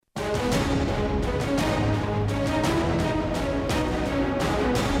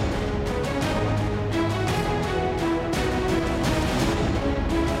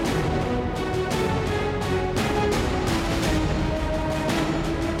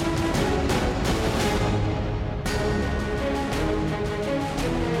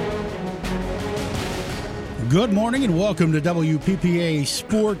Good morning and welcome to WPPA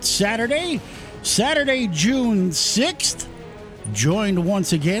Sports Saturday, June 6th. Joined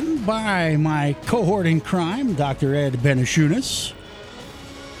once again by my cohort in crime, Dr. Ed Benashunas.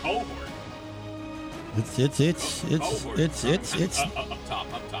 Cohort. It's up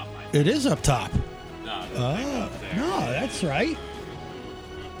top. It is up top. No, That's right.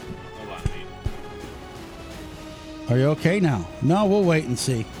 Hold on, Pete. Are you okay now? No, we'll wait and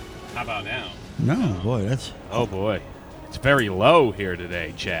see. How about now? No, boy, that's Oh boy, it's very low here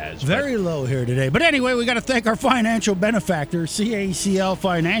today, Chaz. very low here today. But anyway, we got to thank our financial benefactor, CACL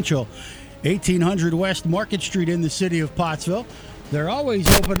Financial, 1800 West Market Street in the city of Pottsville. They're always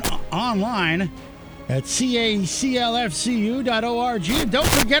open online at caclfcu.org. And don't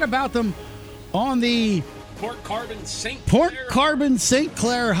forget about them on the Port Carbon St.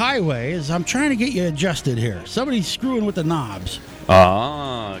 Clair Highway. As I'm trying to get you adjusted here. Somebody's screwing with the knobs.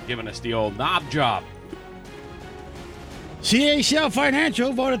 Giving us the old knob job. CACL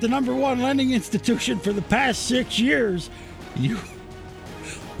Financial voted the #1 lending institution for the past 6 years. You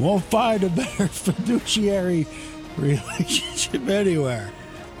won't find a better fiduciary relationship anywhere.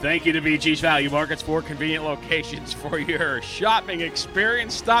 Thank you to VG's Value Markets for convenient locations for your shopping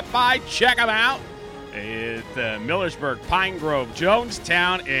experience. Stop by, check them out at Millersburg, Pine Grove,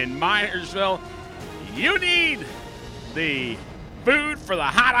 Jonestown, and Minersville. You need the food for the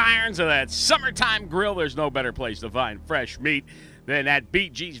hot irons of that summertime grill. There's no better place to find fresh meat than at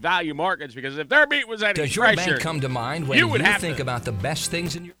BG's Value Markets, because if their meat was any Does your fresher, bank come to mind when you think about the best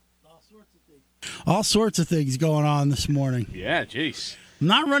things in your... All sorts of things going on this morning. Yeah, jeez. I'm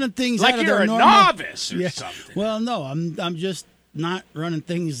not running things Like out of you're their a normal... novice or something. Well, no, I'm just not running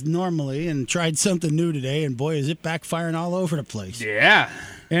things normally and tried something new today, and boy, is it backfiring all over the place. Yeah.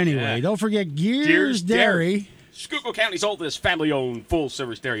 Anyway, Don't forget Gears Dairy. Schuylkill County's oldest family-owned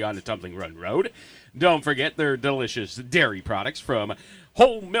full-service dairy on the Tumbling Run Road. Don't forget their delicious dairy products, from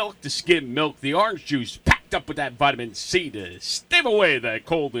whole milk to skim milk, the orange juice packed up with that vitamin C to stave away the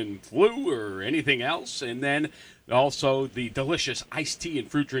cold and flu or anything else, and then also the delicious iced tea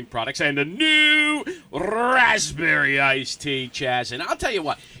and fruit drink products, and the new raspberry iced tea, Chaz. And I'll tell you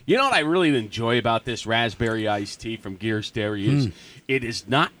what I really enjoy about this raspberry iced tea from Gears Dairy is it is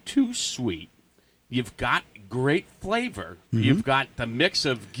not too sweet. You've got great flavor. Mm-hmm. You've got the mix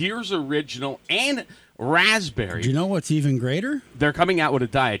of Gears Original and raspberry. Do you know what's even greater? They're coming out with a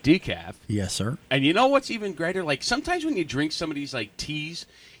diet decaf. Yes, sir. And you know what's even greater? Like, sometimes when you drink some of these like teas,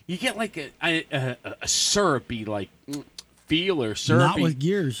 you get like a syrupy like feel or syrupy. Not with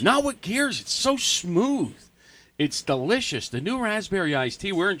Gears. Not with Gears. It's so smooth. It's delicious. The new raspberry iced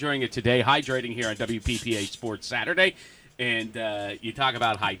tea. We're enjoying it today, hydrating here on WPPA Sports Saturday. And you talk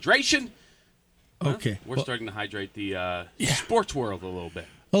about hydration. Okay. We're starting to hydrate the sports world a little bit.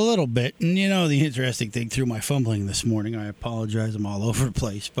 A little bit. And you know, the interesting thing through my fumbling this morning, I apologize, I'm all over the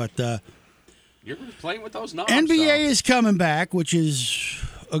place, but you're playing with those knobs. NBA is coming back, which is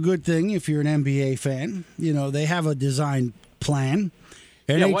a good thing if you're an NBA fan. You know, they have a design plan.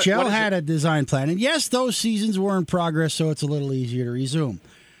 NHL what had a design plan. And yes, those seasons were in progress, so it's a little easier to resume.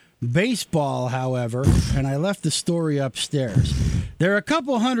 Baseball, however, and I left the story upstairs, they're a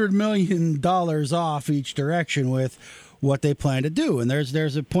couple $100 million off each direction with what they plan to do. And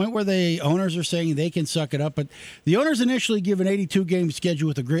there's a point where the owners are saying they can suck it up, but the owners initially give an 82-game schedule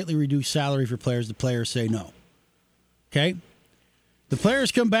with a greatly reduced salary for players. The players say no. Okay? The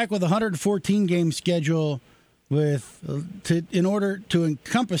players come back with a 114-game schedule in order to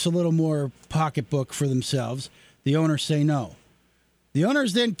encompass a little more pocketbook for themselves. The owners say no. The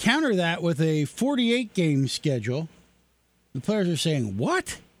owners then counter that with a 48-game schedule. The players are saying,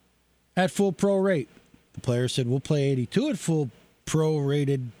 what? At full pro rate. The players said, we'll play 82 at full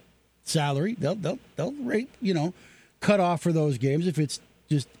pro-rated salary. They'll rate, cut off for those games if it's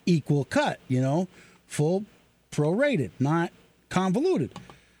just equal cut, full pro-rated, not convoluted.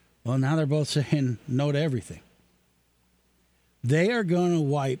 Well, now they're both saying no to everything. They are going to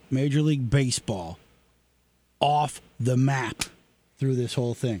wipe Major League Baseball off the map through this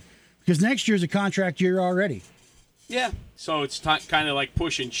whole thing, because next year's a contract year already. Yeah, so it's kind of like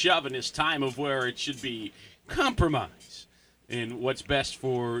push and shove in this time of where it should be compromise in what's best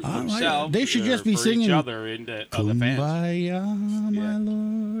for themselves. They should just be singing each other and other fans. Kumbaya, my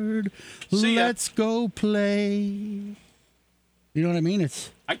Lord, let's go play. You know what I mean?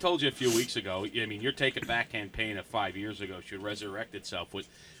 I told you a few weeks ago. I mean, your Take It Back campaign of 5 years ago should resurrect itself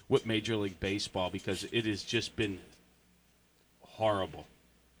with Major League Baseball, because it has just been horrible.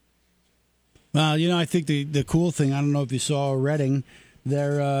 Well, I think the cool thing, I don't know if you saw Reading,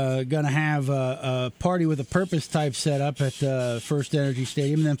 they're going to have a party with a purpose type set up at First Energy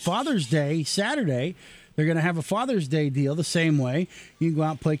Stadium. And then Father's Day, Saturday, They're going to have a Father's Day deal the same way. You can go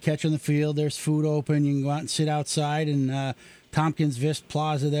out and play catch on the field. There's food open. You can go out and sit outside in Tompkins Vist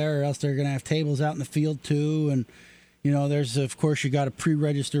Plaza there, or else they're going to have tables out in the field too. And, there's, of course, you got to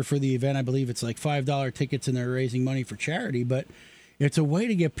pre-register for the event. I believe it's like $5 tickets, and they're raising money for charity. But it's a way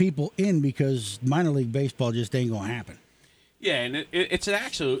to get people in because minor league baseball just ain't going to happen. Yeah, and it's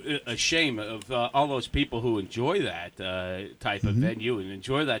actually a shame of all those people who enjoy that type of venue and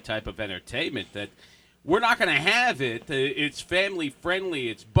enjoy that type of entertainment that we're not going to have it. It's family friendly,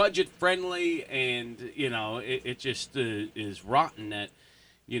 it's budget friendly, and it just is rotten that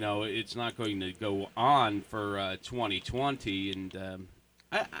it's not going to go on for 2020. And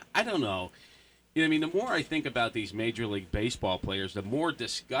I don't know. I mean, the more I think about these Major League Baseball players, the more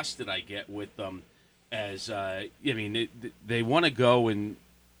disgusted I get with them. As they want to go, and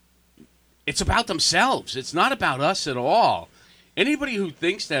it's about themselves. It's not about us at all. Anybody who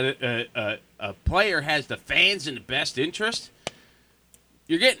thinks that a player has the fans in the best interest,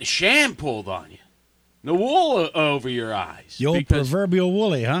 you're getting a sham pulled on you. The wool over your eyes. The old proverbial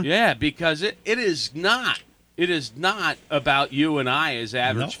woolly, huh? Yeah, because it is not. It is not about you and I as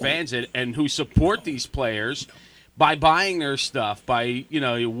average fans and who support these players. By buying their stuff, by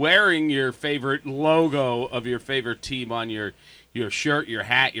wearing your favorite logo of your favorite team on your shirt, your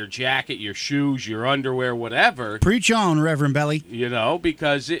hat, your jacket, your shoes, your underwear, whatever. Preach on, Reverend Belly.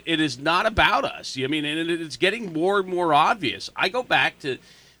 Because it is not about us. I mean, and it's getting more and more obvious. I go back to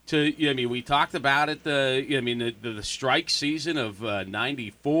we talked about it. The strike season of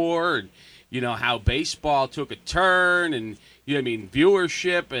 '94, and how baseball took a turn, and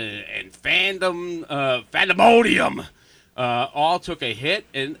viewership and fandomonium all took a hit,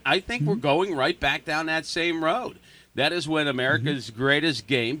 and I think we're going right back down that same road. That is when America's greatest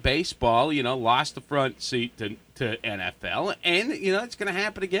game, baseball, lost the front seat to NFL, and it's going to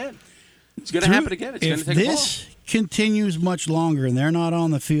happen again. It's going to happen again. It's going to take a ball. If this continues much longer and they're not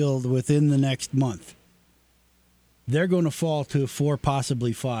on the field within the next month, they're going to fall to 4,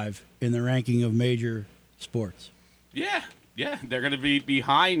 possibly 5 in the ranking of major sports. Yeah, they're going to be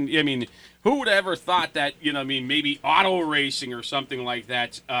behind. I mean, who would ever thought that, maybe auto racing or something like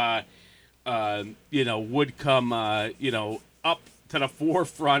that, would come, up to the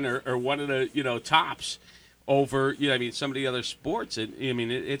forefront or one of the, tops over, some of the other sports. And,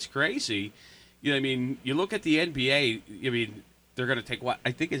 it's crazy. You look at the NBA, they're going to take what?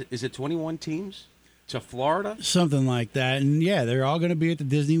 I think, is it 21 teams? To Florida? Something like that. And, they're all going to be at the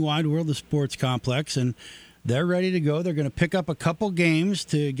Disney Wide World of Sports Complex, and they're ready to go. They're going to pick up a couple games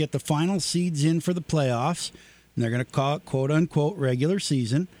to get the final seeds in for the playoffs, and they're going to call it, quote-unquote, regular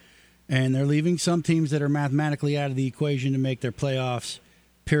season, and they're leaving some teams that are mathematically out of the equation to make their playoffs,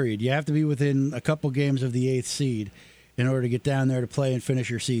 period. You have to be within a couple games of the 8th seed in order to get down there to play and finish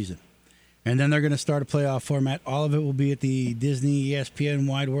your season. And then they're going to start a playoff format. All of it will be at the Disney ESPN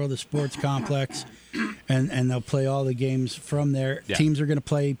Wide World of Sports Complex, and they'll play all the games from there. Yeah. Teams are going to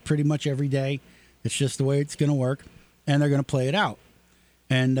play pretty much every day. It's just the way it's going to work, and they're going to play it out.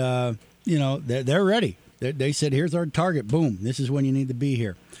 And, they're ready. They said, here's our target. Boom. This is when you need to be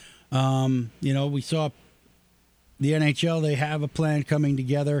here. We saw the NHL. They have a plan coming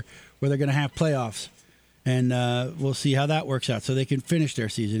together where they're going to have playoffs. And we'll see how that works out so they can finish their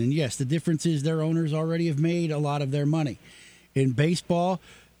season. And, yes, the difference is their owners already have made a lot of their money. In baseball,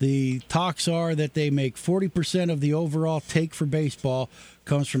 the talks are that they make 40% of the overall take for baseball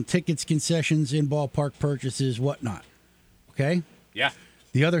comes from tickets, concessions, in-ballpark purchases, whatnot. Okay? Yeah.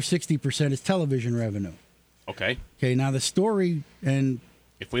 The other 60% is television revenue. Okay. Okay, now the story and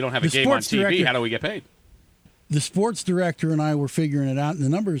if we don't have a game on TV, how do we get paid? The sports director and I were figuring it out, and the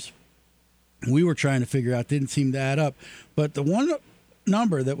numbers we were trying to figure out didn't seem to add up. But the one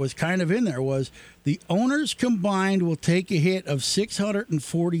number that was kind of in there was the owners combined will take a hit of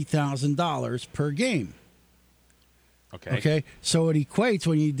 $640,000 per game. Okay. So it equates,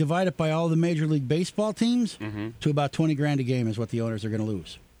 when you divide it by all the Major League Baseball teams, to about $20,000 a game is what the owners are going to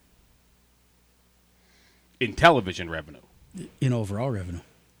lose. In television revenue. In overall revenue.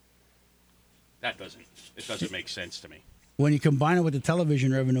 It doesn't make sense to me. When you combine it with the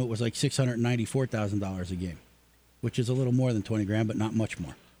television revenue, it was like $694,000 a game, which is a little more than $20,000, but not much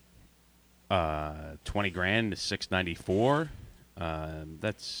more. $20,000 is $694.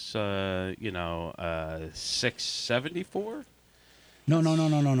 That's $674. No.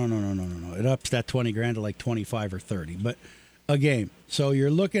 It ups that $20,000 to like 25 or 30, but a game. So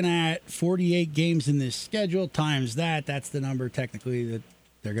you're looking at 48 games in this schedule times that. That's the number technically that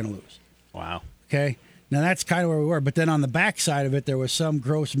they're going to lose. Wow. Okay. Now, that's kind of where we were. But then on the backside of it, there was some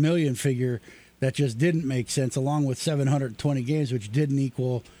gross million figure that just didn't make sense, along with 720 games, which didn't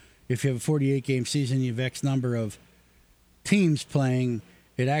equal, if you have a 48-game season, you have X number of teams playing.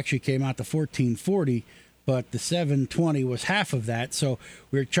 It actually came out to 1440, but the 720 was half of that. So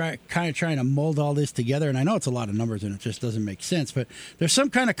we're kind of trying to mold all this together. And I know it's a lot of numbers and it just doesn't make sense, but there's some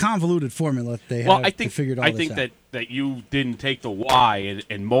kind of convoluted formula that they have to figure all this out. I think that you didn't take the Y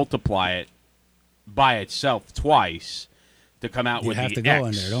and multiply it by itself twice to come out with the X. You have to go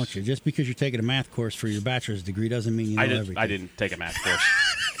in there, don't you? Just because you're taking a math course for your bachelor's degree doesn't mean you know everything. I didn't take a math course.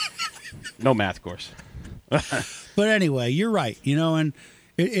 No math course. But anyway, you're right. And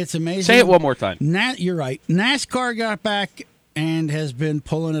it's amazing. Say it one more time. You're right. NASCAR got back and has been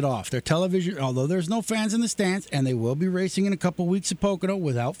pulling it off. Their television, although there's no fans in the stands, and they will be racing in a couple weeks at Pocono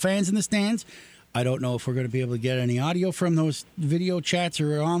without fans in the stands. I don't know if we're going to be able to get any audio from those video chats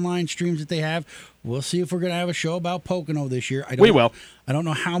or online streams that they have. We'll see if we're going to have a show about Pocono this year. We will. I don't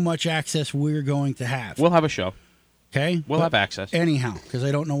know how much access we're going to have. We'll have a show. Okay? We'll have access. Anyhow, because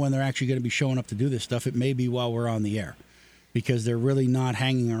I don't know when they're actually going to be showing up to do this stuff. It may be while we're on the air, because they're really not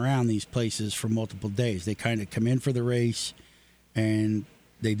hanging around these places for multiple days. They kind of come in for the race, and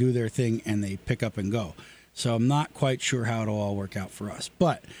they do their thing, and they pick up and go. So I'm not quite sure how it'll all work out for us.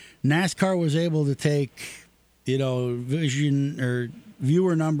 But NASCAR was able to take, vision or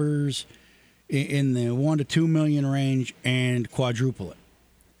viewer numbers in the 1 to 2 million range and quadruple it.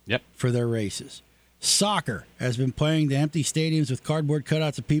 Yep. For their races. Soccer has been playing to empty stadiums with cardboard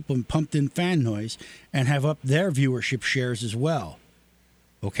cutouts of people and pumped-in fan noise, and have upped their viewership shares as well.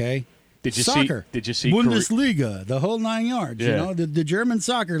 Okay? Did you see Bundesliga, the whole 9 yards? Yeah. The German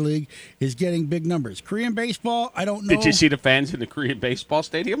soccer league is getting big numbers. Korean baseball, I don't know. Did you see the fans in the Korean baseball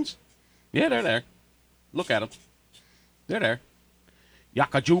stadiums? Yeah, they're there. Look at them. They're there.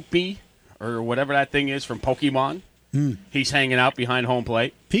 Yakajupi, or whatever that thing is from Pokemon. He's hanging out behind home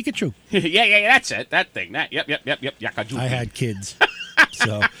plate. Pikachu. yeah, that's it. That thing. Yep. Yakajupi. I had kids.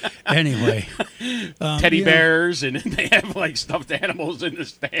 So, anyway. Teddy bears, and they have, stuffed animals in the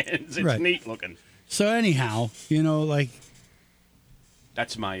stands. It's neat looking. So, anyhow,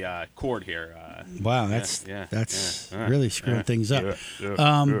 That's my cord here. Wow, that's really screwing things up.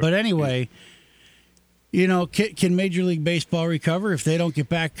 But anyway, can Major League Baseball recover if they don't get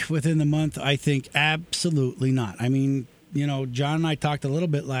back within the month? I think absolutely not. I mean, John and I talked a little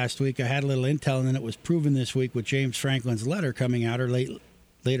bit last week. I had a little intel, and then it was proven this week with James Franklin's letter coming out, or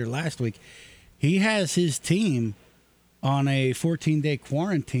later last week. He has his team on a 14-day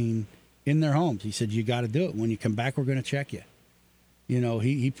quarantine in their homes. He said, you got to do it. When you come back, we're going to check you.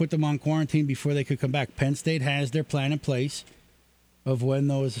 He put them on quarantine before they could come back. Penn State has their plan in place of when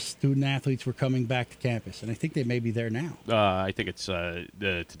those student athletes were coming back to campus, and I think they may be there now. I think it's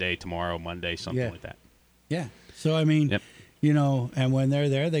today, tomorrow, Monday, something like that. Yeah. So, I mean, and when they're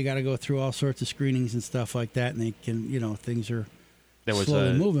there, they got to go through all sorts of screenings and stuff like that, and they can, things are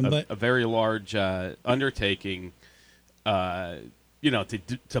slowly moving. But a very large undertaking, to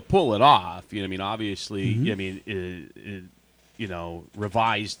pull it off. Obviously,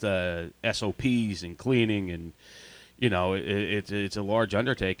 revised SOPs and cleaning, and it's a large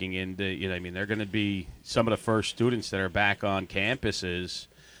undertaking, and they're going to be some of the first students that are back on campuses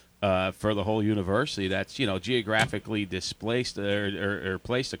for the whole university. That's geographically displaced or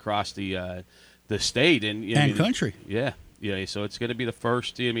placed across the state and country. Yeah. So it's going to be the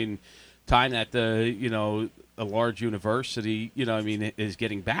first time that a large university is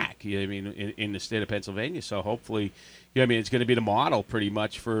getting back. In the state of Pennsylvania. So hopefully. It's going to be the model pretty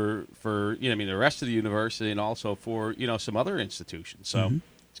much for the rest of the university, and also for, some other institutions. So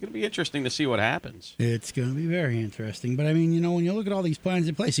it's going to be interesting to see what happens. It's going to be very interesting. But, when you look at all these plans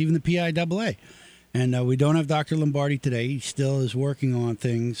in place, even the PIAA, and we don't have Dr. Lombardi today. He still is working on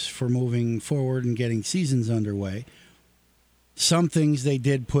things for moving forward and getting seasons underway. Some things they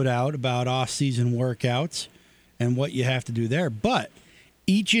did put out about off-season workouts and what you have to do there. But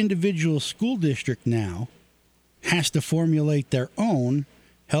each individual school district now has to formulate their own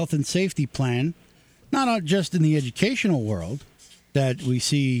health and safety plan, not just in the educational world that we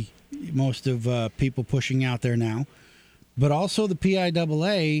see most of people pushing out there now, but also the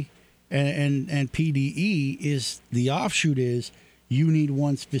PIAA and PDE is the offshoot is you need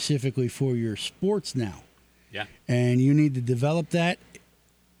one specifically for your sports now. Yeah. And you need to develop that.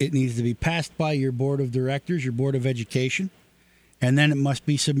 It needs to be passed by your board of directors, your board of education, and then it must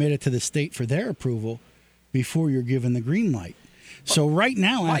be submitted to the state for their approval before you're given the green light. So right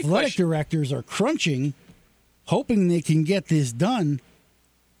now, athletic directors are crunching, hoping they can get this done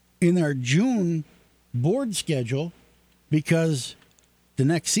in their June board schedule, because the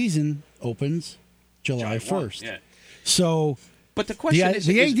next season opens July 1st. Yeah. So But the question is...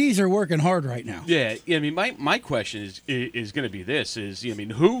 The ADs are working hard right now. Yeah, I mean, my question is going to be this, I mean,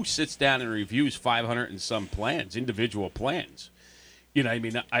 who sits down and reviews 500 and some plans, individual plans? You know, I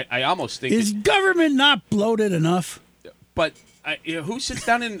mean, I almost think... Is government not bloated enough? But who sits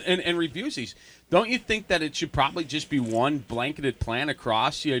down and reviews these? Don't you think that it should probably just be one blanketed plan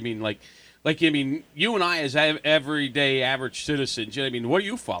across? You know, I mean, like, I mean, you and I as everyday average citizens, you know, I mean, what do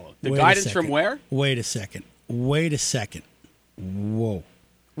you follow? The guidance from where? Wait a second. Whoa.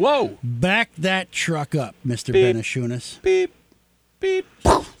 Back that truck up, Mr. Benashunas. Beep, beep.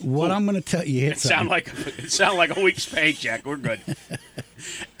 What I'm going to tell you... It sound like a week's paycheck. We're good.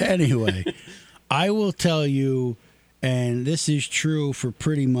 Anyway, I will tell you, and this is true for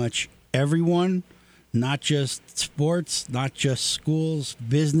pretty much everyone, not just sports, not just schools,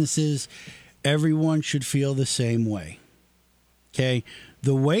 businesses. Everyone should feel the same way. Okay?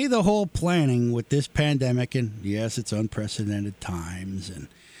 The way the whole planning with this pandemic, and yes, it's unprecedented times, and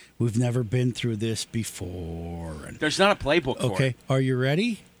we've never been through this before. And there's not a playbook for it. Okay, are you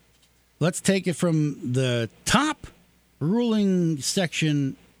ready? Let's take it from the top ruling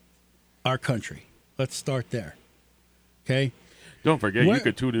section, our country. Let's start there. Okay? Don't forget, you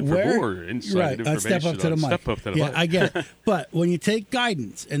could tune in for more inside information. Step up to the mic. Step up to the mic. I get it. But when you take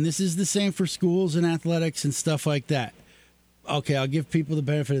guidance, and this is the same for schools and athletics and stuff like that, okay, I'll give people the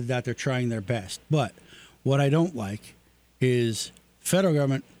benefit of that. They're trying their best. But what I don't like is federal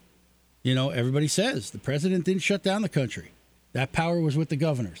government, you know, everybody says the president didn't shut down the country. That power was with the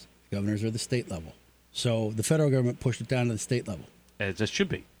governors. Governors are the state level. So the federal government pushed it down to the state level. As it should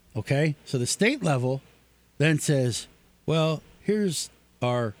be. Okay? So the state level then says, well, here's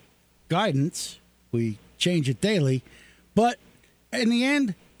our guidance. We change it daily. But in the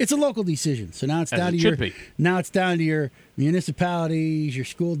end, it's a local decision. So now it's down to your municipalities, your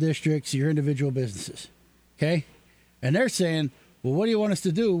school districts, your individual businesses. Okay? And they're saying, well, what do you want us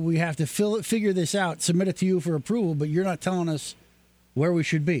to do? We have to figure this out, submit it to you for approval, but you're not telling us where we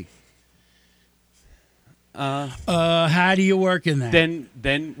should be. How do you work in that?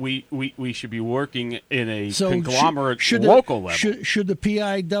 Then we should be working in a conglomerate local level. Should the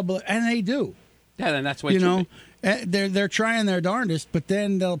PI double? And they do. Yeah, then that's what it should be. They're trying their darndest, but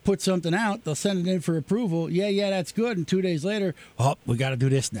then they'll put something out. They'll send it in for approval. Yeah, that's good. And 2 days later, we got to do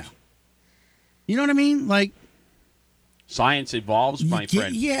this now. You know what I mean? Like science evolves, my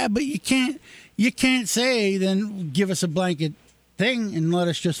friend. Yeah, but you can't say then give us a blanket thing and let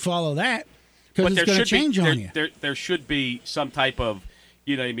us just follow that. Because it's going to change on you. There should be some type of,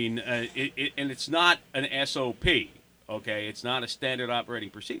 you know what I mean, and it's not an SOP, okay? It's not a standard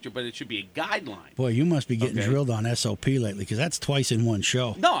operating procedure, but it should be a guideline. Boy, you must be getting drilled on SOP lately because that's twice in one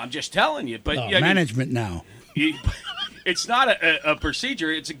show. No, I'm just telling you. But management now. It's not a procedure.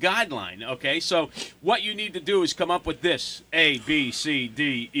 It's a guideline, okay? So what you need to do is come up with this, A, B, C,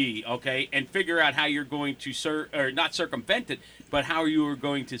 D, E, okay? And figure out how you're going to, or not circumvent it, but how you are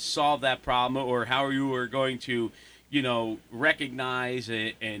going to solve that problem or how you are going to, you know, recognize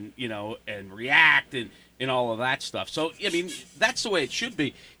it and you know, and react and all of that stuff. So, I mean, that's the way it should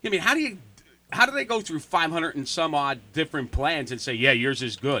be. I mean, how do they go through 500 and some odd different plans and say, yeah, yours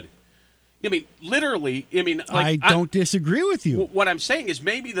is good? I mean, literally, I don't disagree with you. What I'm saying is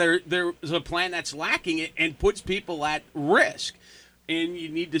maybe there's a plan that's lacking and puts people at risk. And you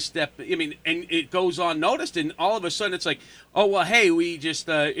need to step, and it goes unnoticed. And all of a sudden it's like, oh, well, hey, we just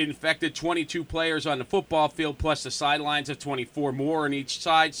infected 22 players on the football field plus the sidelines of 24 more on each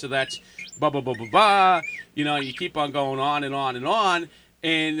side. So that's blah, blah, blah, blah, blah. You know, you keep on going on and on and on.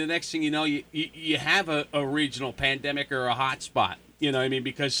 And the next thing you know, you have a regional pandemic or a hot spot. You know what I mean?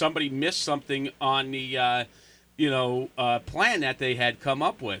 Because somebody missed something on the, plan that they had come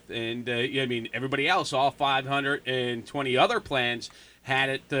up with. And, everybody else, all 520 other plans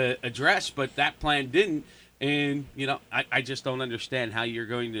had it addressed, but that plan didn't. And, I just don't understand how you're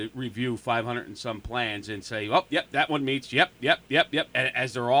going to review 500 and some plans and say, oh, yep, that one meets, yep. And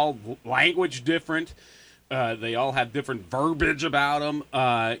as they're all language different, they all have different verbiage about them.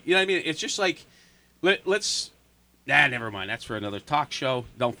 You know what I mean? It's just like, let's... never mind. That's for another talk show.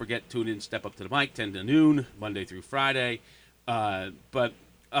 Don't forget, tune in, Step Up to the Mic, 10 to noon, Monday through Friday. You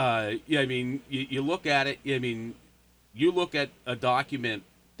look at it, you look at a document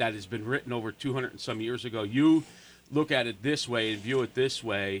that has been written over 200 and some years ago. You look at it this way and view it this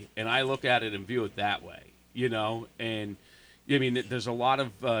way, and I look at it and view it that way, And, there's a lot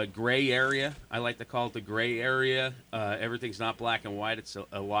of gray area. I like to call it the gray area. Everything's not black and white. It's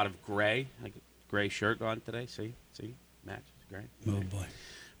a lot of gray. Gray shirt on today. See, match. Great. Oh boy.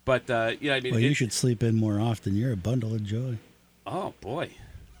 But well, you should sleep in more often. You're a bundle of joy. Oh boy.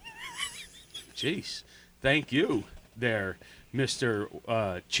 Jeez. Thank you, there,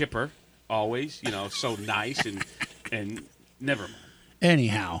 Mr. Chipper, always, so nice and never mind.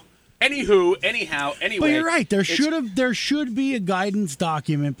 Anyhow, anyway. But you're right. There should be a guidance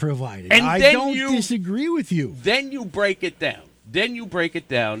document provided. And I don't disagree with you. Then you break it down.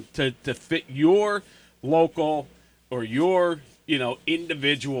 To fit your local or your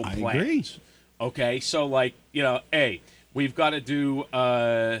individual plans. I agree. Okay, so we've got to do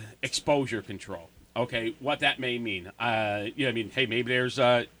exposure control. Okay, what that may mean. Hey, maybe there's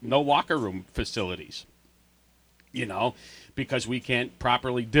no locker room facilities. Because we can't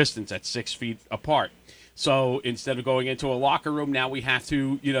properly distance at 6 feet apart. So instead of going into a locker room, now we have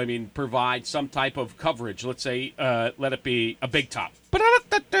to, provide some type of coverage. Let's say, let it be a big top.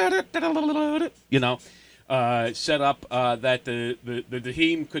 Set up that the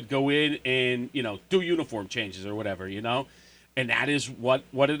team could go in and, do uniform changes or whatever, And that is what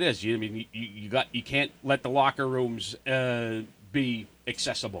it is. You can't let the locker rooms be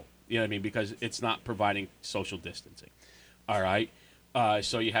accessible. Because it's not providing social distancing. All right.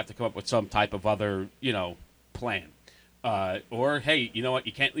 So you have to come up with some type of other, plan. Or, hey, you know what?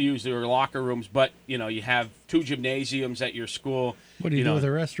 You can't use your locker rooms, but, you have 2 gymnasiums at your school. What do you do with a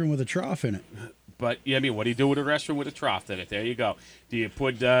restroom with a trough in it? But, what do you do with a restroom with a trough in it? There you go. Do you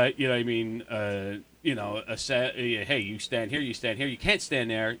put, hey, you stand here, you can't stand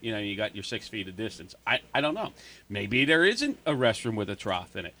there, you got your 6 feet of distance. I don't know. Maybe there isn't a restroom with a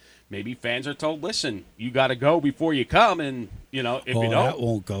trough in it. Maybe fans are told, listen, you got to go before you come, and, if you don't. That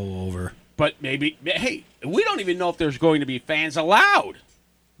won't go over. But maybe, hey, we don't even know if there's going to be fans allowed.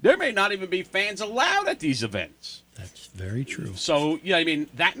 There may not even be fans allowed at these events. That's very true. So,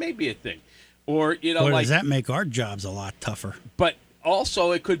 that may be a thing. Or, does that make our jobs a lot tougher? But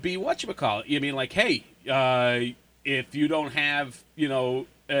also it could be whatchamacallit. Hey, if you don't have,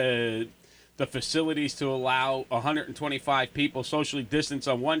 the facilities to allow 125 people socially distanced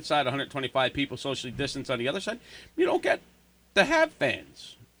on one side, 125 people socially distanced on the other side, you don't get to have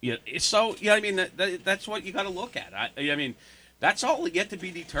fans. So, that's what you got to look at. That's all yet to be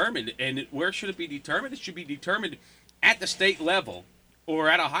determined. And where should it be determined? It should be determined at the state level or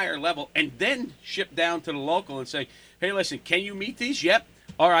at a higher level, and then ship down to the local and say, hey, listen, can you meet these? Yep.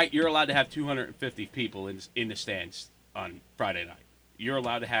 All right, you're allowed to have 250 people in the stands on Friday night. You're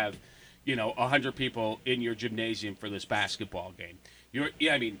allowed to have 100 people in your gymnasium for this basketball game.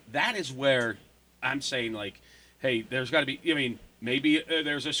 That is where I'm saying, hey, there's got to be, maybe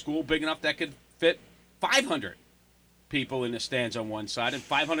there's a school big enough that could fit 500 people in the stands on one side and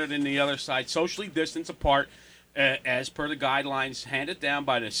 500 in the other side, socially distanced apart, as per the guidelines handed down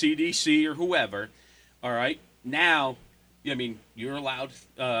by the CDC or whoever. All right. Now, you're allowed,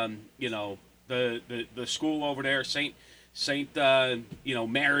 the school over there, St.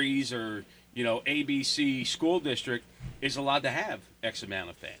 Mary's or, ABC school district is allowed to have X amount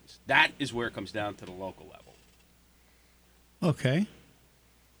of fans. That is where it comes down to the local level. Okay.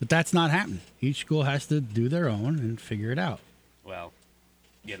 But that's not happening. Each school has to do their own and figure it out. Well,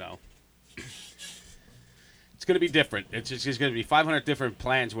 it's going to be different. It's going to be 500 different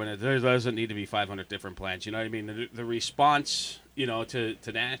plans when there doesn't need to be 500 different plans. You know what I mean? The response,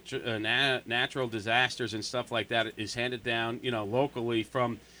 to natural disasters and stuff like that is handed down, locally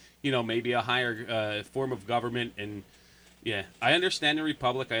from, maybe a higher form of government. And, yeah, I understand the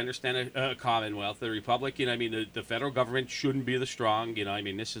Republic. I understand a Commonwealth. The Republic, the federal government shouldn't be the strong.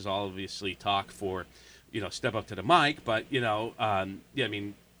 This is all obviously talk for, step up to the mic. But, that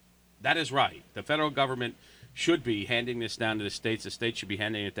is right. The federal government should be handing this down to the states. The states should be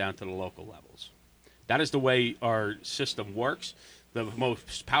handing it down to the local levels. That is the way our system works. The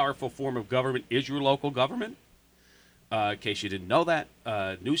most powerful form of government is your local government. In case you didn't know that,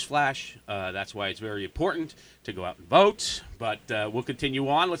 newsflash, that's why it's very important to go out and vote. But we'll continue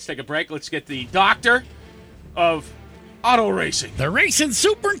on. Let's take a break. Let's get the doctor of auto racing. The racing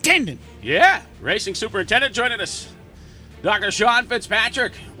superintendent. Yeah, racing superintendent joining us. Dr. Sean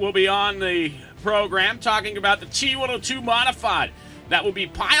Fitzpatrick will be on the program talking about the T102 Modified. That will be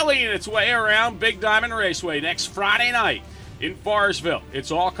piloting its way around Big Diamond Raceway next Friday night in Forestville. It's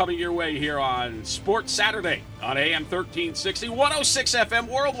all coming your way here on Sports Saturday on AM 1360, 106 FM,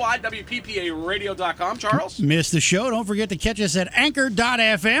 worldwide, WPPAradio.com. Charles? Missed the show? Don't forget to catch us at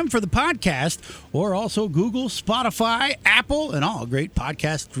Anchor.fm for the podcast, or also Google, Spotify, Apple, and all great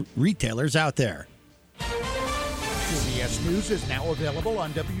podcast retailers out there. CBS News is now available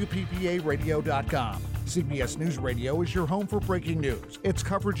on WPPAradio.com. CBS News Radio is your home for breaking news. It's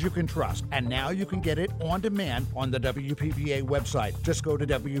coverage you can trust, and now you can get it on demand on the WPPA website. Just go to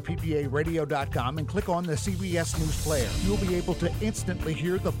WPPAradio.com and click on the CBS News player. You'll be able to instantly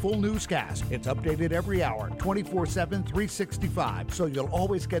hear the full newscast. It's updated every hour, 24/7, 365, so you'll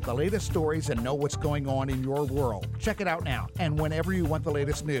always get the latest stories and know what's going on in your world. Check it out now, and whenever you want the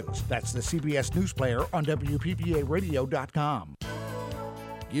latest news. That's the CBS News player on WPPAradio.com.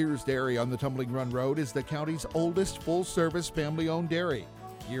 Gears Dairy on the Tumbling Run Road is the county's oldest full-service family-owned dairy.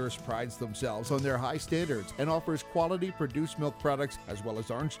 Gears prides themselves on their high standards and offers quality produced milk products as well as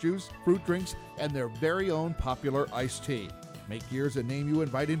orange juice, fruit drinks, and their very own popular iced tea. Make Gears a name you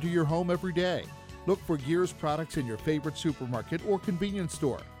invite into your home every day. Look for Gears products in your favorite supermarket or convenience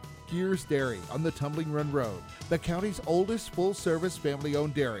store. Gears Dairy on the Tumbling Run Road, the county's oldest full-service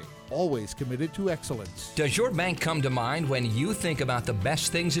family-owned dairy, always committed to excellence. Does your bank come to mind when you think about the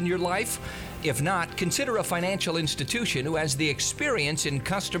best things in your life? If not, consider a financial institution who has the experience in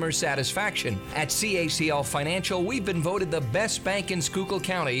customer satisfaction. At CACL Financial, we've been voted the best bank in Schuylkill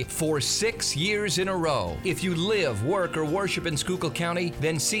County for 6 years in a row. If you live, work, or worship in Schuylkill County,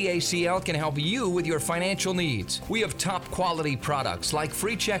 then CACL can help you with your financial needs. We have top quality products like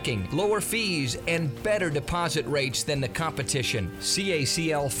free checking, lower fees, and better deposit rates than the competition.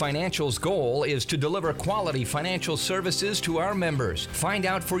 CACL Financial's goal is to deliver quality financial services to our members. Find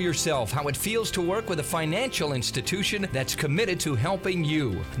out for yourself how it feels to work with a financial institution that's committed to helping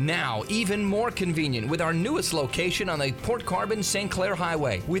you. Now, even more convenient with our newest location on the Port Carbon St. Clair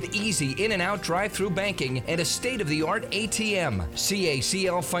Highway with easy in and out drive-through banking and a state-of-the-art ATM.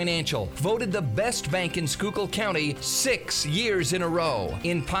 CACL Financial, voted the best bank in Schuylkill County 6 years in a row.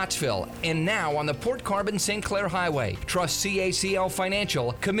 In Pottsville and now on the Port Carbon St. Clair Highway. Trust CACL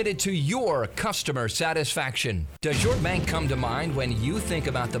Financial, committed to your customer satisfaction. Does your bank come to mind when you think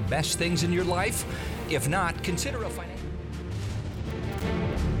about the best things in your life? If not, consider a financial...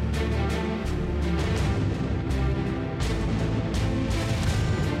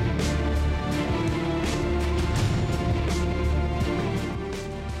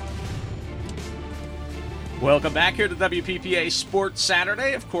 Welcome back here to WPPA Sports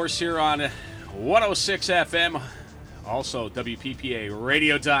Saturday, of course, here on 106 FM, also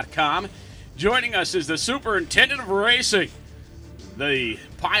WPPAradio.com. Joining us is the superintendent of racing, the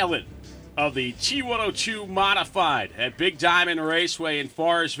pilot of the T102 Modified at Big Diamond Raceway in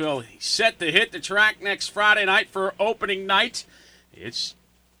Forestville. He's set to hit the track next Friday night for opening night. It's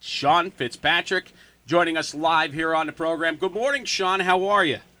Sean Fitzpatrick joining us live here on the program. Good morning, Sean. How are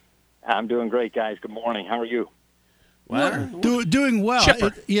you? I'm doing great, guys. Good morning. How are you? Well, doing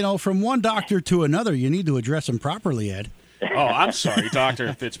well. From one doctor to another, you need to address him properly, Ed. Oh, I'm sorry,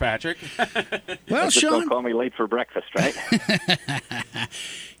 Dr. Fitzpatrick. Well, just Sean, don't call me late for breakfast, right?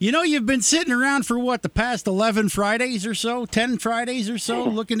 You've been sitting around for the past 11 Fridays or so, 10 Fridays or so,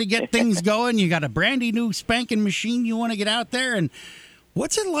 looking to get things going. You got a brandy new spanking machine you want to get out there. And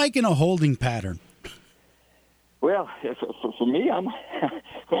what's it like in a holding pattern? Well, for me,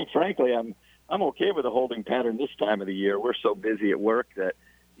 quite frankly, I'm okay with the holding pattern this time of the year. We're so busy at work that,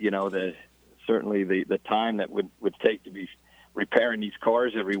 certainly the time that would take to be repairing these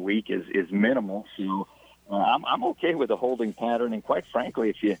cars every week is minimal. So I'm okay with the holding pattern. And quite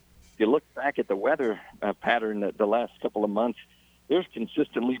frankly, if you look back at the weather pattern the last couple of months, there's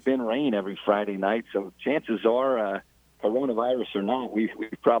consistently been rain every Friday night. So chances are, coronavirus or not, we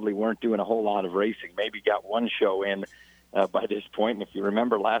probably weren't doing a whole lot of racing. Maybe got one show in by this point. And if you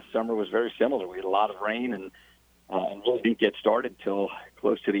remember, last summer was very similar. We had a lot of rain and really didn't get started till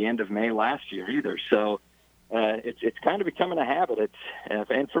close to the end of May last year either. So it's kind of becoming a habit.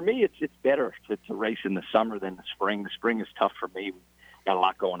 And for me, it's better to race in the summer than the spring. The spring is tough for me. We've got a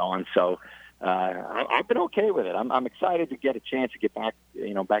lot going on. So I've been okay with it. I'm excited to get a chance to get back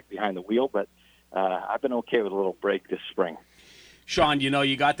behind the wheel, but I've been okay with a little break this spring. Sean,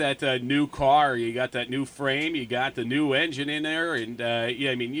 you got that new car, you got that new frame, you got the new engine in there, and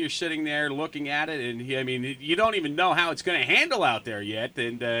you're sitting there looking at it, and you don't even know how it's going to handle out there yet.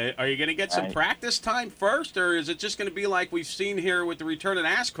 And are you going to get some practice time first, or is it just going to be like we've seen here with the return of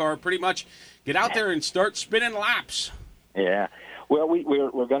NASCAR, pretty much get out there and start spinning laps? Yeah, well,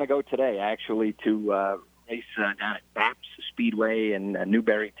 we're going to go today actually to race down at Baps Speedway in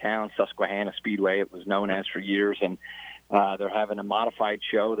Newberrytown, Susquehanna Speedway. It was known as for years, and they're having a modified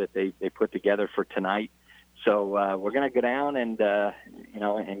show that they put together for tonight. So we're going to go down and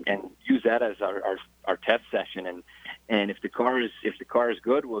use that as our test session. And if the car is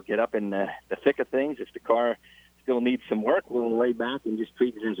good, we'll get up in the thick of things. If the car still needs some work, we'll lay back and just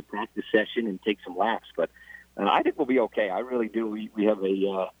treat it as a practice session and take some laps. But I think we'll be okay. I really do. We have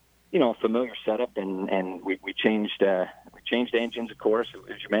a a familiar setup, and we changed engines, of course.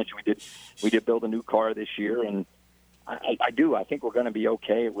 As you mentioned, we did build a new car this year, and I think we're going to be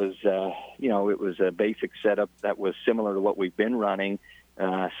okay. It was it was a basic setup that was similar to what we've been running.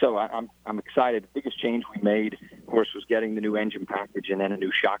 So I'm excited. The biggest change we made, of course, was getting the new engine package and then a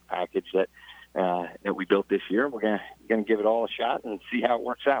new shock package that we built this year. We're gonna give it all a shot and see how it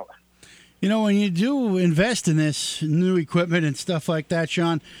works out. When you do invest in this new equipment and stuff like that,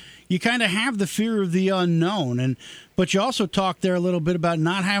 Sean, you kind of have the fear of the unknown, but you also talked there a little bit about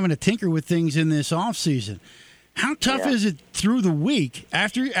not having to tinker with things in this off season. How tough is it through the week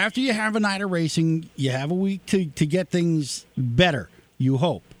after you have a night of racing? You have a week to get things better. You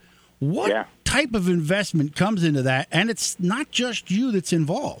hope. What type of investment comes into that? And it's not just you that's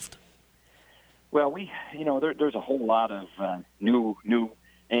involved. Well, there's a whole lot of new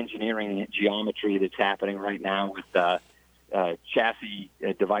engineering and geometry that's happening right now with chassis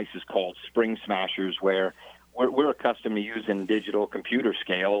devices called spring smashers, where we're accustomed to using digital computer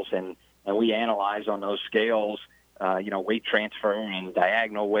scales, and we analyze on those scales, weight transfer and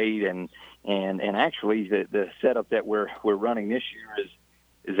diagonal weight, and actually the setup that we're running this year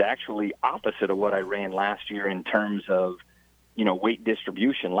is actually opposite of what I ran last year in terms of weight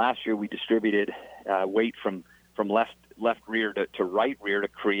distribution. Last year we distributed weight from left rear to right rear to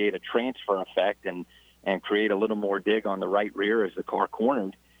create a transfer effect and create a little more dig on the right rear as the car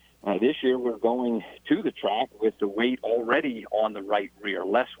cornered. This year we're going to the track with the weight already on the right rear,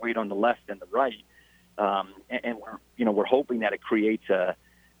 less weight on the left than the right, and we're hoping that it creates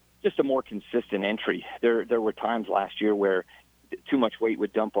just a more consistent entry. There were times last year where too much weight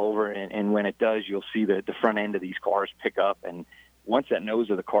would dump over, and when it does, you'll see the front end of these cars pick up, and once that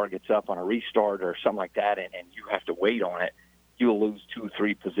nose of the car gets up on a restart or something like that, and you have to wait on it, you'll lose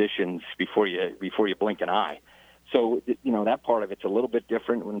 2-3 positions before you blink an eye. So that part of it's a little bit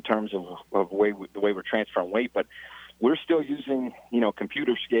different in terms of the way we're transferring weight, but we're still using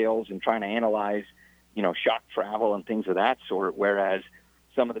computer scales and trying to analyze shock travel and things of that sort. Whereas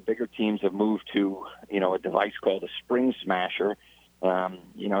some of the bigger teams have moved to a device called a spring smasher.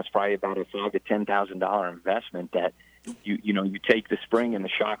 It's probably about a $5,000 to $10,000 investment that you take the spring and the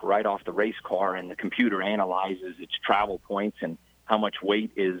shock right off the race car, and the computer analyzes its travel points and how much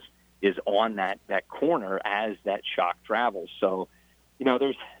weight is on that corner as that shock travels. So,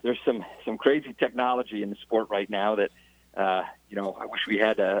 there's some crazy technology in the sport right now that, I wish we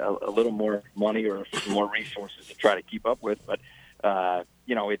had a little more money or more resources to try to keep up with. But,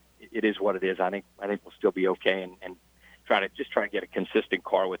 it is what it is. I think we'll still be okay and try to get a consistent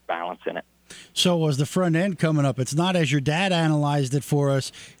car with balance in it. So as the front end coming up, it's not as your dad analyzed it for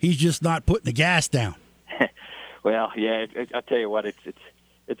us. He's just not putting the gas down. Well, yeah, I'll tell you what,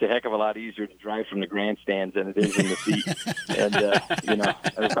 it's a heck of a lot easier to drive from the grandstands than it is in the seat. And,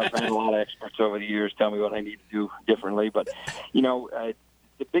 I've had a lot of experts over the years tell me what I need to do differently. But, the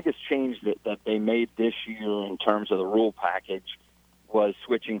biggest change that they made this year in terms of the rule package was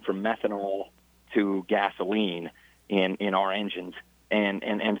switching from methanol to gasoline in our engines. And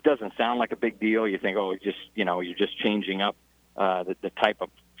it doesn't sound like a big deal. You think, you're just changing up the type of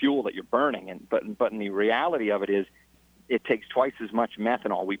fuel that you're burning. But in the reality of it is, it takes twice as much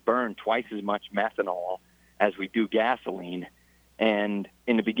methanol. We burn twice as much methanol as we do gasoline. And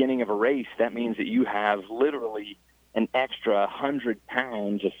in the beginning of a race, that means that you have literally an extra 100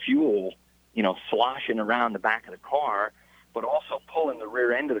 pounds of fuel, sloshing around the back of the car, but also pulling the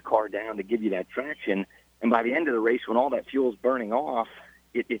rear end of the car down to give you that traction. And by the end of the race, when all that fuel is burning off,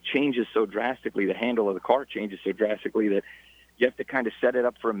 it changes so drastically, the handle of the car changes so drastically that you have to kind of set it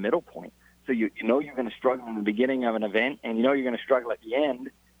up for a middle point. So you're going to struggle in the beginning of an event, and you're going to struggle at the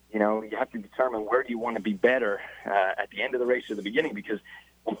end. You have to determine where do you want to be better at the end of the race or the beginning, because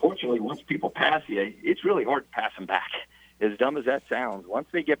unfortunately, once people pass you, it's really hard to pass them back. As dumb as that sounds, once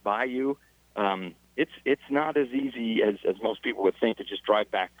they get by you, it's not as easy as most people would think to just drive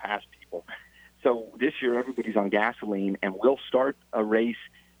back past people. So this year, everybody's on gasoline, and we'll start a race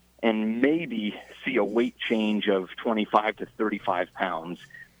and maybe see a weight change of 25 to 35 pounds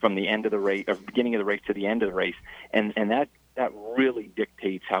from the end of the race, or beginning of the race to the end of the race, and that really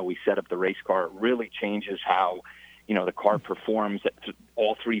dictates how we set up the race car. It really changes how the car performs at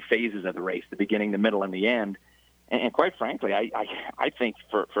all three phases of the race: the beginning, the middle, and the end. And quite frankly, I think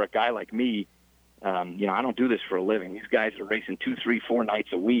for a guy like me, I don't do this for a living. These guys are racing 2, 3, 4 nights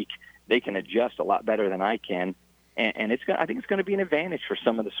a week. They can adjust a lot better than I can, and I think it's going to be an advantage for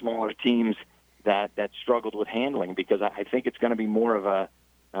some of the smaller teams that struggled with handling, because I think it's going to be more of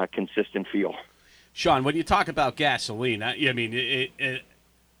a consistent feel. Sean, when you talk about gasoline, I mean,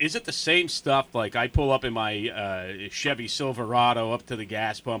 Is it the same stuff? Like I pull up in my Chevy Silverado up to the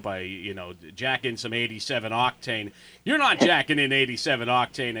gas pump, I jack in some 87 octane. You're not jacking in 87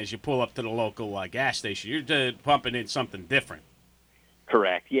 octane as you pull up to the local gas station. You're pumping in something different.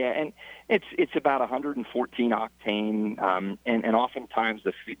 Correct. Yeah, and it's about 114 octane, and oftentimes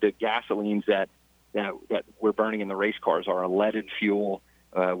the gasolines that we're burning in the race cars are a leaded fuel,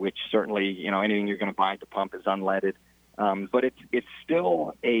 which certainly anything you're going to buy at the pump is unleaded. But it's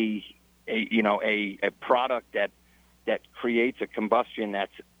still a product that creates a combustion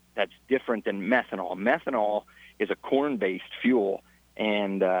that's different than methanol. Methanol is a corn-based fuel,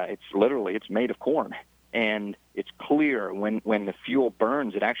 and it's made of corn, and it's clear when the fuel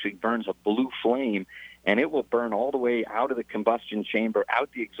burns, it actually burns a blue flame, and it will burn all the way out of the combustion chamber, out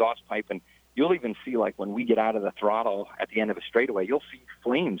the exhaust pipe, and you'll even see, like when we get out of the throttle at the end of a straightaway, you'll see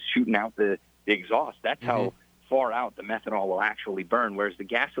flames shooting out the exhaust. That's how far out the methanol will actually burn, whereas the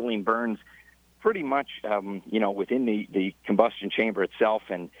gasoline burns pretty much, within the combustion chamber itself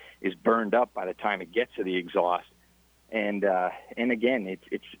and is burned up by the time it gets to the exhaust. And again,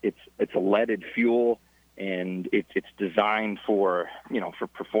 it's a leaded fuel, and it's designed for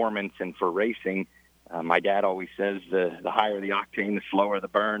performance and for racing. My dad always says the higher the octane, the slower the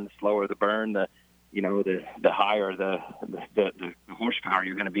burn. The slower the burn, the higher the horsepower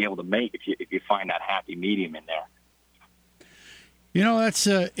you're going to be able to make if you find that happy medium in there. That's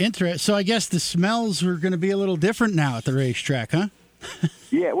interesting. So I guess the smells are going to be a little different now at the racetrack, huh?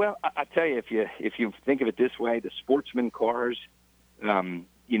 Yeah, well, I tell you, if you think of it this way, the sportsman cars,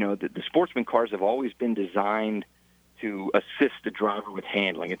 the sportsman cars have always been designed to assist the driver with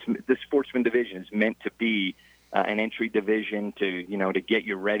handling. The sportsman division is meant to be an entry division to get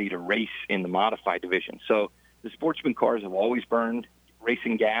you ready to race in the modified division. So the sportsman cars have always burned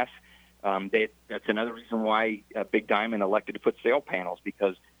racing gas. That's another reason why Big Diamond elected to put sail panels,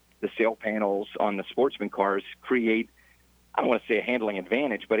 because the sail panels on the sportsman cars create, I don't want to say a handling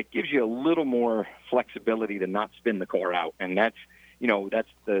advantage, but it gives you a little more flexibility to not spin the car out. And that's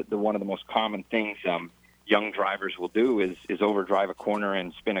the one of the most common things young drivers will do is overdrive a corner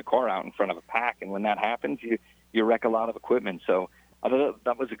and spin a car out in front of a pack. And when that happens, you wreck a lot of equipment. So I thought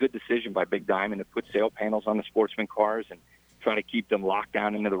that was a good decision by Big Diamond to put sail panels on the sportsman cars and try to keep them locked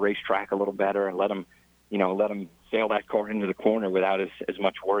down into the racetrack a little better and let them sail that car into the corner without as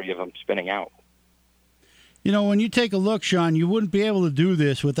much worry of them spinning out. When you take a look, Sean, you wouldn't be able to do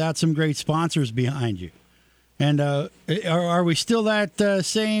this without some great sponsors behind you. And are we still that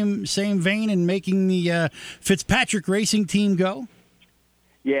same vein in making the Fitzpatrick Racing Team go?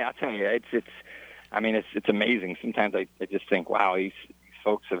 Yeah, I'll tell you, it's amazing. Sometimes I just think, wow, these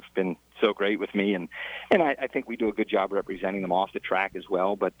folks have been so great with me, and I think we do a good job representing them off the track as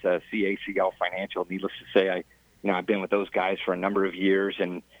well. But CACL Financial, needless to say, I've been with those guys for a number of years,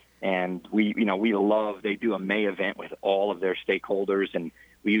 and we love. They do a May event with all of their stakeholders, and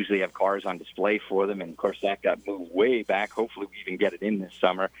we usually have cars on display for them. And of course, that got moved way back. Hopefully, we even get it in this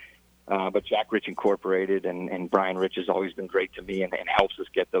summer. But Jack Rich Incorporated and Brian Rich has always been great to me and helps us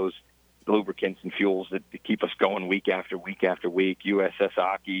get those lubricants and fuels that keep us going week after week after week. USS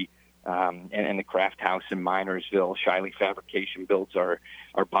Aki and the Craft House in Minersville. Shiley Fabrication builds our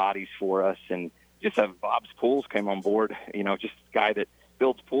bodies for us. And just have Bob's Pools came on board, just a guy that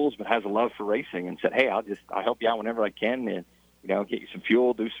builds pools but has a love for racing, and said, hey, I'll help you out whenever I can, and get you some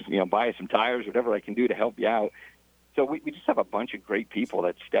fuel, do some, buy you some tires, whatever I can do to help you out. So we just have a bunch of great people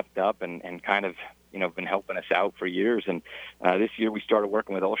that stepped up and kind of, been helping us out for years. And this year we started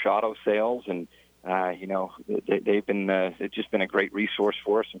working with Ulsh Auto Sales, and, they've been, it's just been a great resource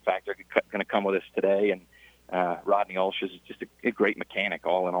for us. In fact, they're going to come with us today. And Rodney Ulsh is just a great mechanic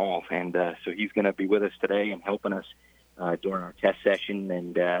all in all. And so he's going to be with us today and helping us during our test session.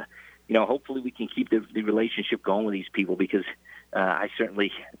 And, hopefully we can keep the relationship going with these people, because I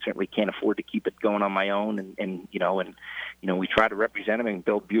certainly can't afford to keep it going on my own. And we try to represent them and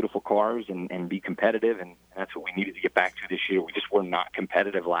build beautiful cars and be competitive. And that's what we needed to get back to this year. We just were not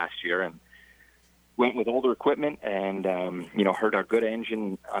competitive last year, and went with older equipment and, hurt our good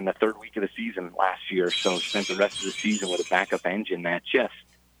engine on the third week of the season last year. So spent the rest of the season with a backup engine that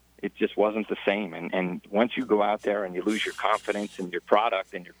it just wasn't the same. And once you go out there and you lose your confidence in your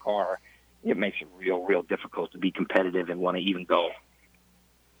product and your car, it makes it real difficult to be competitive and want to even go.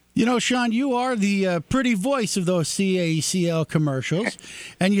 Sean, you are the pretty voice of those CACL commercials,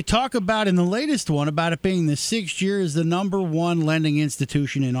 and you talk about in the latest one about it being the 6th year as the #1 lending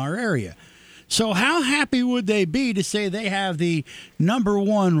institution in our area. So how happy would they be to say they have the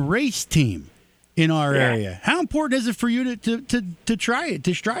 #1 race team in our area? How important is it for you to try it,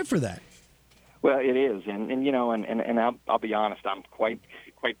 to strive for that? Well, it is, and I'll be honest, I'm quite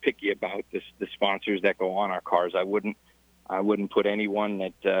quite picky about the sponsors that go on our cars. I wouldn't put anyone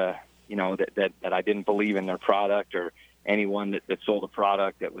that that I didn't believe in their product, or anyone that sold a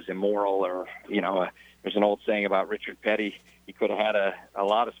product that was immoral, or there's an old saying about Richard Petty. He could have had a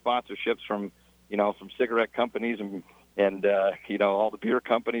lot of sponsorships from cigarette companies and all the beer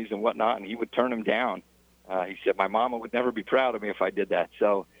companies and whatnot, and he would turn them down. He said, my mama would never be proud of me if I did that.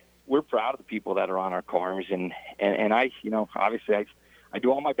 So we're proud of the people that are on our cars, and I, obviously I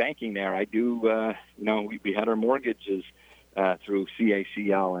do all my banking there. I do, we had our mortgages through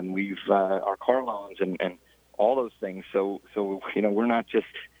CACL, and we've our car loans and all those things. So we're not just,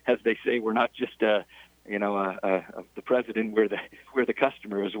 as they say, we're not just the president. We're the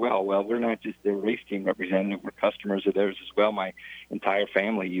customer as well. Well, we're not just their race team representative. We're customers of theirs as well. My entire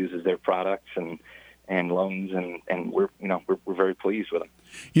family uses their products and loans, and we're very pleased with them.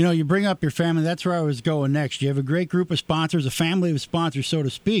 You bring up your family. That's where I was going next. You have a great group of sponsors, a family of sponsors, so to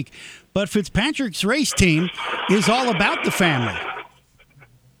speak. But Fitzpatrick's race team is all about the family.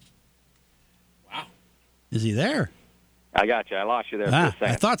 Wow. Is he there? I got you. I lost you there for a second.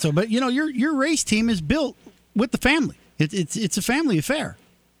 I thought so. But, your race team is built with the family. It's a family affair.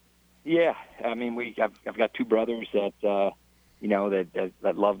 Yeah. I mean, I've got two brothers that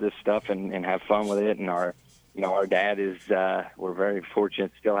that love this stuff and have fun with it. And our dad is, we're very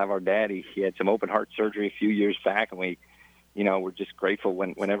fortunate to still have our dad. He had some open heart surgery a few years back, and we're just grateful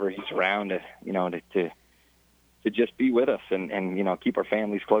whenever he's around to just be with us and keep our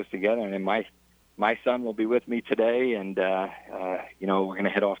families close together. And my son will be with me today, and we're going to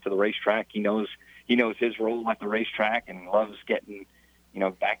head off to the racetrack. He knows his role at the racetrack and loves getting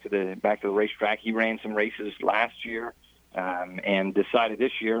back to the racetrack. He ran some races last year. And decided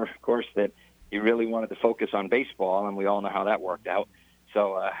this year, of course, that he really wanted to focus on baseball, and we all know how that worked out.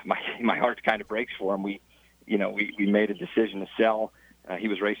 So my heart kind of breaks for him. We made a decision to sell. He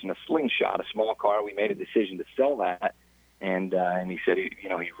was racing a Slingshot, a small car. We made a decision to sell that, and he said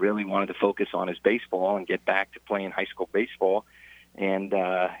he really wanted to focus on his baseball and get back to playing high school baseball. And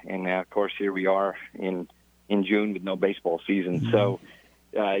of course, here we are in June with no baseball season. Mm-hmm. So.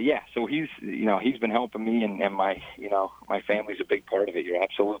 So he's been helping me, and my family's a big part of it. You're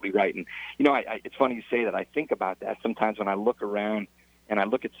absolutely right. And, it's funny you say that. I think about that sometimes when I look around and I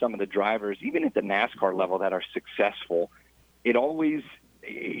look at some of the drivers, even at the NASCAR level, that are successful. It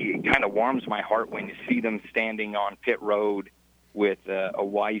kind of warms my heart when you see them standing on pit road with a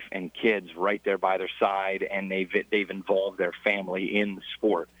wife and kids right there by their side, and they've involved their family in the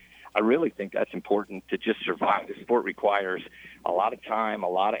sport. I really think that's important to just survive. The sport requires a lot of time, a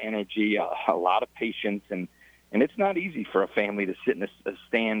lot of energy, a lot of patience, and it's not easy for a family to sit in a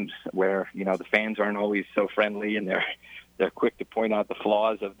stand where the fans aren't always so friendly, and they're quick to point out the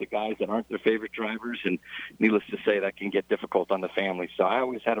flaws of the guys that aren't their favorite drivers, and needless to say, that can get difficult on the family. So I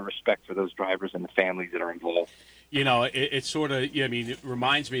always had a respect for those drivers and the families that are involved. It sort of, it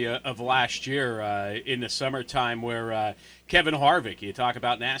reminds me of last year in the summertime where Kevin Harvick, you talk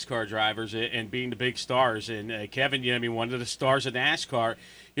about NASCAR drivers and being the big stars, and Kevin, one of the stars of NASCAR,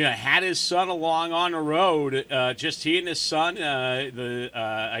 had his son along on the road, just he and his son,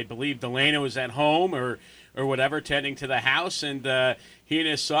 I believe Delana was at home or whatever, tending to the house, and he and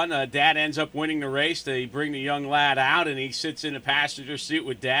his son, Dad ends up winning the race. They bring the young lad out, and he sits in the passenger seat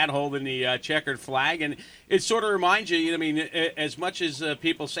with Dad holding the checkered flag. And it sort of reminds you, as much as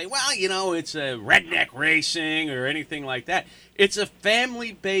people say, well, it's a redneck racing or anything like that, it's a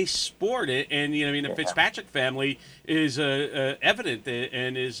family-based sport. And, the Fitzpatrick family is evident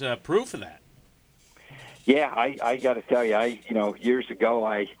and is proof of that. Yeah, I got to tell you, years ago,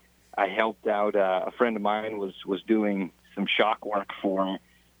 I helped out a friend of mine was doing some shock work for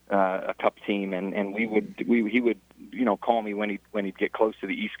a Cup team, and he would call me when he'd get close to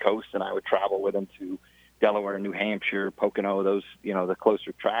the East Coast, and I would travel with him to Delaware, New Hampshire, Pocono, those the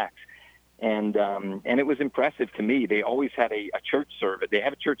closer tracks, and it was impressive to me. They always had a church service. They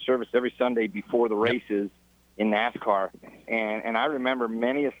have a church service every Sunday before the races in NASCAR, and I remember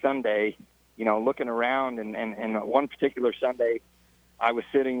many a Sunday, looking around, and one particular Sunday, I was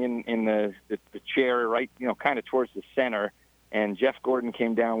sitting in the chair right, kind of towards the center, and Jeff Gordon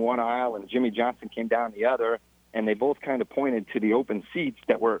came down one aisle and Jimmy Johnson came down the other, and they both kind of pointed to the open seats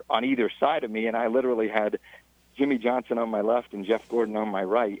that were on either side of me, and I literally had Jimmy Johnson on my left and Jeff Gordon on my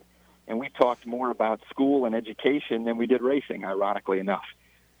right, and we talked more about school and education than we did racing, ironically enough.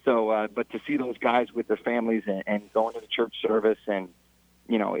 So, but to see those guys with their families and going to the church service, and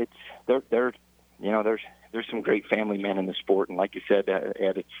there's some great family men in the sport, and like you said,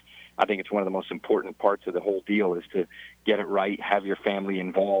 Ed, I think it's one of the most important parts of the whole deal is to get it right, have your family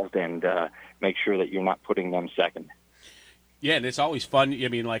involved, and make sure that you're not putting them second. Yeah, and it's always fun. I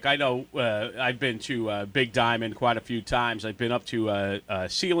mean, like I know I've been to Big Diamond quite a few times. I've been up to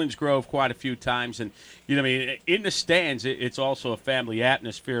Selinsgrove quite a few times, and I mean, in the stands, it's also a family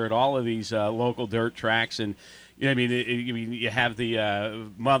atmosphere at all of these local dirt tracks. And I mean, you have the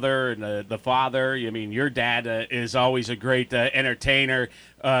mother and the father. I mean, your dad is always a great entertainer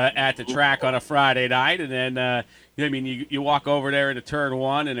at the track on a Friday night, and then. I mean, you walk over there into turn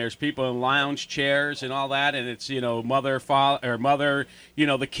one, and there's people in lounge chairs and all that, and it's mother, father, or mother,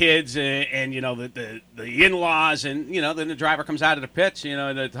 the kids, and the in-laws, and then the driver comes out of the pits,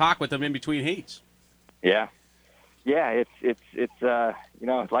 to talk with them in between heats. Yeah, it's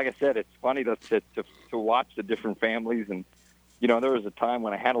like I said, it's funny to watch the different families, and there was a time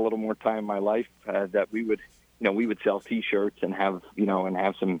when I had a little more time in my life that we would sell T-shirts and have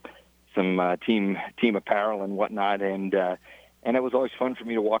some team apparel and whatnot, and it was always fun for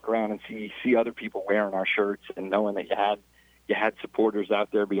me to walk around and see other people wearing our shirts and knowing that you had supporters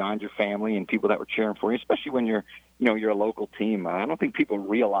out there beyond your family and people that were cheering for you, especially when you're a local team. I don't think people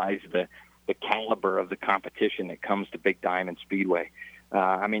realize the caliber of the competition that comes to Big Diamond Speedway.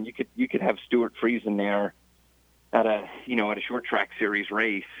 I mean, you could have Stuart Friesen there at a short track series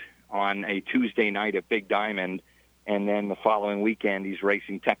race on a Tuesday night at Big Diamond. And then the following weekend, he's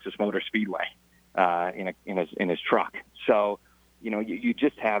racing Texas Motor Speedway in his truck. So, you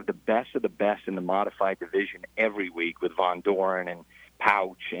just have the best of the best in the modified division every week with Von Doren and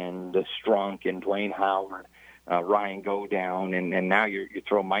Pouch and Strunk and Dwayne Howard, Ryan Godown, and now you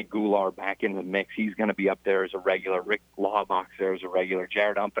throw Mike Goulart back in the mix. He's going to be up there as a regular. Rick Laubach there as a regular.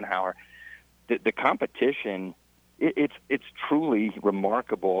 Jared Umpenhauer. The competition, it's truly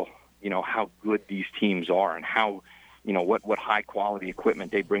remarkable. How good these teams are and how, what high quality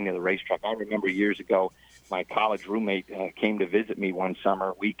equipment they bring to the racetrack. I remember years ago, my college roommate came to visit me one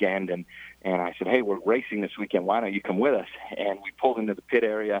summer weekend, and I said, hey, we're racing this weekend. Why don't you come with us? And we pulled into the pit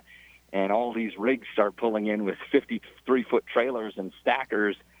area, and all these rigs start pulling in with 53-foot trailers and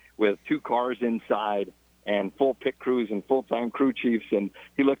stackers with 2 cars inside and full pit crews and full-time crew chiefs. And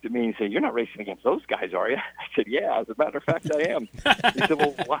he looked at me and said, you're not racing against those guys, are you? I said, yeah, as a matter of fact, I am. He said,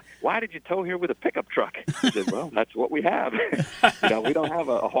 well, why did you tow here with a pickup truck? I said, well, that's what we have. We don't have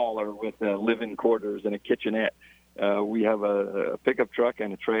a hauler with living quarters and a kitchenette. We have a pickup truck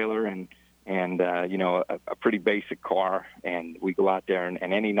and a trailer and a pretty basic car. And we go out there, and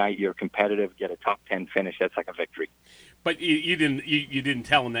any night you're competitive, get a top 10 finish, that's like a victory. But you didn't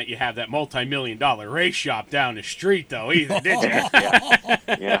tell him that you have that multi-million-dollar race shop down the street, though, either, did you?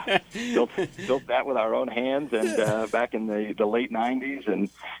 Yeah. Built that with our own hands, and back in the late 90s,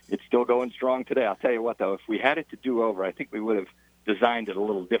 and it's still going strong today. I'll tell you what, though, if we had it to do over, I think we would have designed it a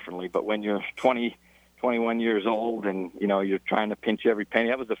little differently. But when you're 20, 21 years old, and you're trying to pinch every penny,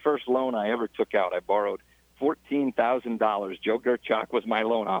 that was the first loan I ever took out. I borrowed $14,000. Joe Gerchak was my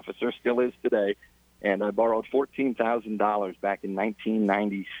loan officer, still is today. And I borrowed $14,000 back in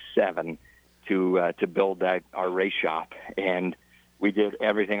 1997 to build our race shop. And we did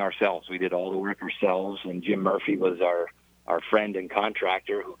everything ourselves. We did all the work ourselves. And Jim Murphy was our friend and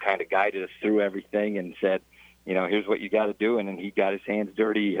contractor who kind of guided us through everything and said, here's what you got to do. And then he got his hands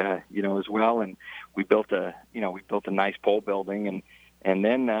dirty, as well. And we built a nice pole building. And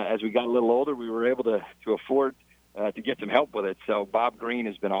then as we got a little older, we were able to afford to get some help with it. So Bob Green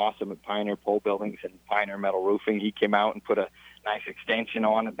has been awesome at Pioneer Pole Buildings and Pioneer Metal Roofing. He came out and put a nice extension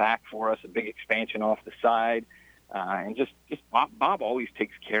on the back for us, a big expansion off the side. And just Bob always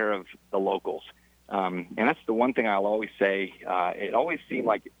takes care of the locals. And that's the one thing I'll always say. It always seemed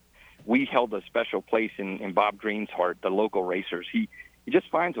like we held a special place in Bob Green's heart, the local racers. He just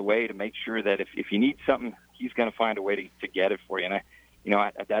finds a way to make sure that if you need something, he's going to find a way to get it for you. And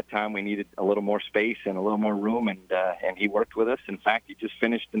at that time, we needed a little more space and a little more room, and he worked with us. In fact, he just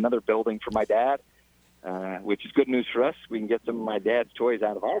finished another building for my dad, which is good news for us. We can get some of my dad's toys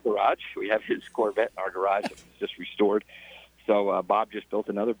out of our garage. We have his Corvette in our garage that was just restored. So Bob just built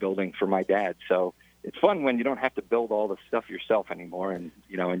another building for my dad. So it's fun when you don't have to build all the stuff yourself anymore, and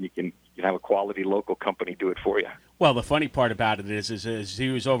you can have a quality local company do it for you. Well, the funny part about it is he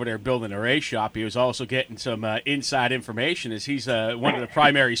was over there building a race shop. He was also getting some inside information, as he's one of the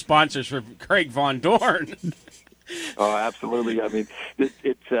primary sponsors for Craig Von Dorn. Oh, absolutely. I mean,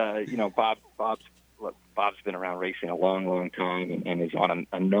 it's Bob's been around racing a long, long time, and is on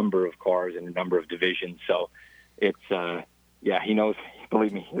a number of cars in a number of divisions. So it's he knows.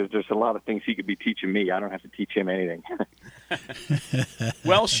 Believe me, there's a lot of things he could be teaching me. I don't have to teach him anything.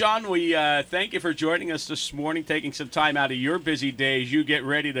 Well, Sean, we thank you for joining us this morning, taking some time out of your busy days. You get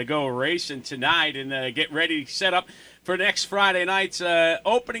ready to go racing tonight and get ready to set up for next Friday night's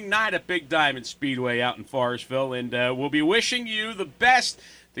opening night at Big Diamond Speedway out in Forestville. And we'll be wishing you the best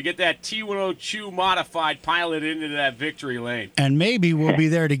to get that T102 modified pilot into that victory lane. And maybe we'll be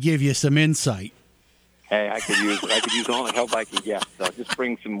there to give you some insight. Hey, I could use all the help I can get. So just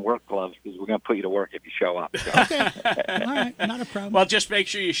bring some work gloves because we're going to put you to work if you show up. So. Okay. All right. Not a problem. Well, just make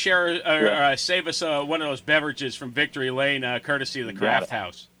sure you share or save us one of those beverages from Victory Lane, courtesy of the Craft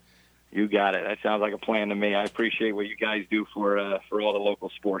House. You got it. That sounds like a plan to me. I appreciate what you guys do for all the local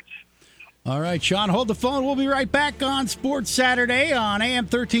sports. All right, Sean, hold the phone. We'll be right back on Sports Saturday on AM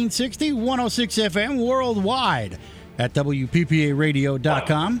 1360, 106 FM worldwide at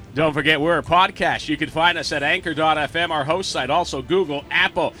WPPAradio.com. Don't forget, we're a podcast. You can find us at Anchor.fm, our host site, also Google,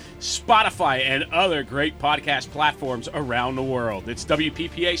 Apple, Spotify, and other great podcast platforms around the world. It's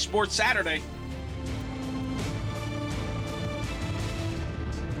WPPA Sports Saturday.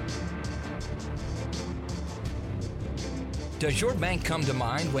 Does your bank come to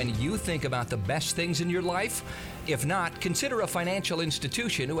mind when you think about the best things in your life? If not, consider a financial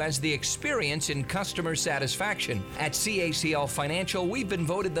institution who has the experience in customer satisfaction. At CACL Financial, we've been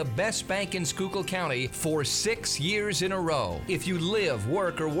voted the best bank in Schuylkill County for 6 years in a row. If you live,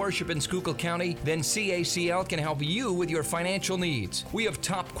 work, or worship in Schuylkill County, then CACL can help you with your financial needs. We have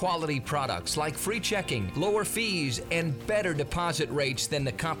top quality products like free checking, lower fees, and better deposit rates than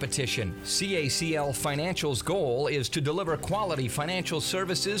the competition. CACL Financial's goal is to deliver quality financial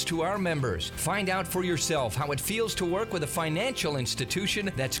services to our members. Find out for yourself how it feels to work with a financial institution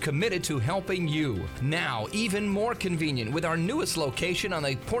that's committed to helping you. Now, even more convenient with our newest location on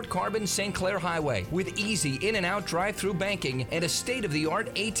the Port Carbon St. Clair Highway with easy in and out drive-through banking and a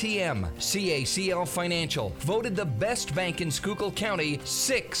state-of-the-art ATM. CACL Financial, voted the best bank in Schuylkill County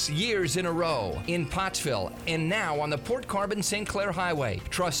 6 years in a row. In Pottsville and now on the Port Carbon St. Clair Highway.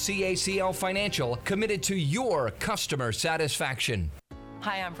 Trust CACL Financial, committed to your customer satisfaction.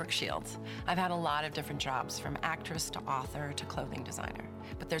 Hi, I'm Brooke Shields. I've had a lot of different jobs, from actress to author to clothing designer.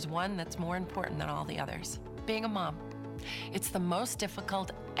 But there's one that's more important than all the others: being a mom. It's the most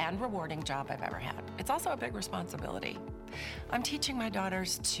difficult and rewarding job I've ever had. It's also a big responsibility. I'm teaching my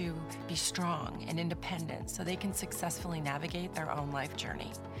daughters to be strong and independent so they can successfully navigate their own life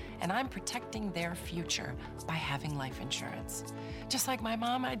journey. And I'm protecting their future by having life insurance. Just like my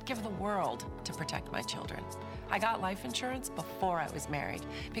mom, I'd give the world to protect my children. I got life insurance before I was married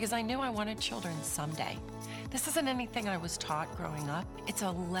because I knew I wanted children someday. This isn't anything I was taught growing up. It's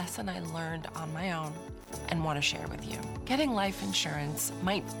a lesson I learned on my own and want to share with you. Getting life insurance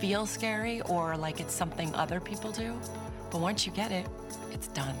might feel scary or like it's something other people do, but once you get it, it's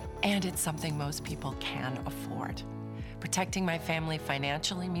done. And it's something most people can afford. Protecting my family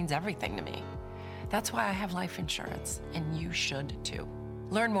financially means everything to me. That's why I have life insurance, and you should too.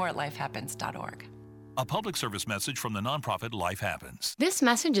 Learn more at lifehappens.org. A public service message from the nonprofit Life Happens. This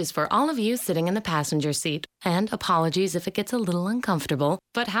message is for all of you sitting in the passenger seat. And apologies if it gets a little uncomfortable,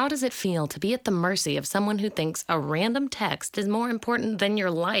 but how does it feel to be at the mercy of someone who thinks a random text is more important than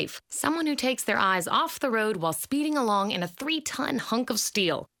your life? Someone who takes their eyes off the road while speeding along in a 3-ton hunk of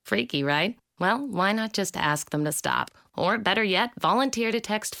steel. Freaky, right? Well, why not just ask them to stop? Or better yet, volunteer to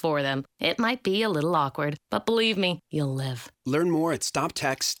text for them. It might be a little awkward, but believe me, you'll live. Learn more at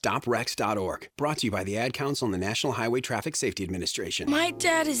StopTextStopWrecks.org. Brought to you by the Ad Council and the National Highway Traffic Safety Administration. My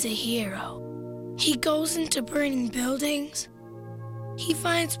dad is a hero. He goes into burning buildings. He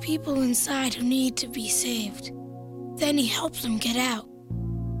finds people inside who need to be saved. Then he helps them get out,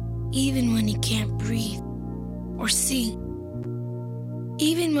 even when he can't breathe or see.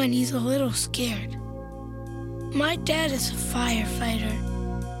 Even when he's a little scared. My dad is a firefighter.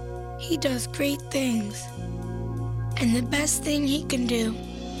 He does great things. And the best thing he can do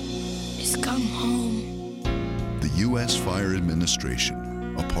is come home. The U.S. Fire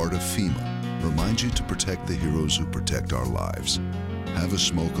Administration, a part of FEMA, reminds you to protect the heroes who protect our lives. Have a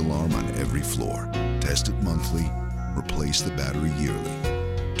smoke alarm on every floor. Test it monthly. Replace the battery yearly.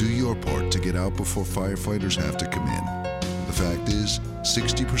 Do your part to get out before firefighters have to come in. The fact is,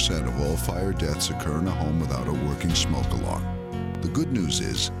 60% of all fire deaths occur in a home without a working smoke alarm. The good news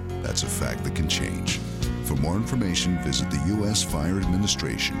is, that's a fact that can change. For more information, visit the U.S. Fire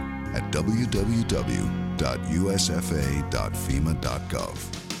Administration at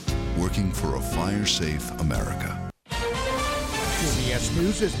www.usfa.fema.gov. Working for a fire-safe America. CBS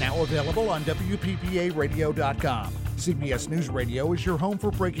News is now available on WPPAradio.com. CBS News Radio is your home for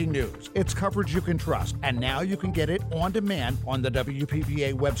breaking news. It's coverage you can trust, and now you can get it on demand on the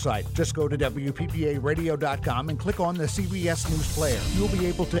WPPA website. Just go to WPPAradio.com and click on the CBS News player. You'll be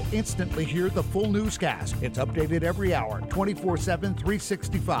able to instantly hear the full newscast. It's updated every hour, 24/7,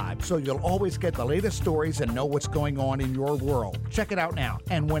 365, so you'll always get the latest stories and know what's going on in your world. Check it out now,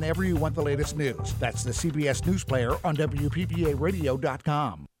 and whenever you want the latest news. That's the CBS News player on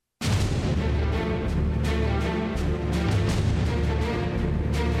WPPAradio.com.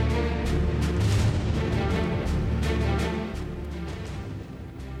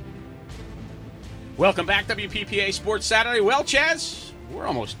 Welcome back, WPPA Sports Saturday. Well, Chaz, we're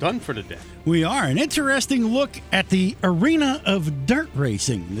almost done for the day. We are. An interesting look at the arena of dirt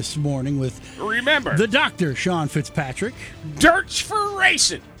racing this morning with Remember, the doctor, Sean Fitzpatrick. Dirt's for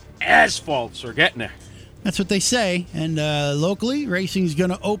racing. Asphalts are getting there. That's what they say. And locally, racing's going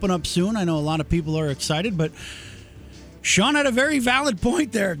to open up soon. I know a lot of people are excited, but Sean had a very valid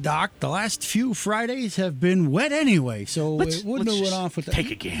point there, Doc. The last few Fridays have been wet anyway, so it wouldn't have went off with that. Take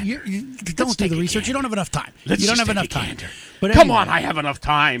a gander. Don't do the research. You don't have enough time. You don't have enough time. But come anyway. on, I have enough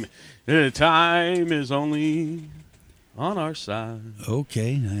time. The time is only on our side.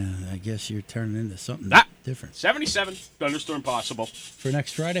 Okay, I guess you're turning into something different. 77, thunderstorm possible. For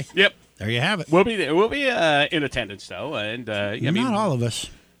next Friday? Yep. There you have it. We'll be there. We'll be in attendance, though. And not all of us.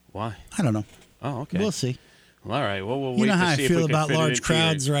 Why? I don't know. Oh, okay. We'll see. Well, all right. Well, we'll you wait know to how see I if we feel can about fit it large into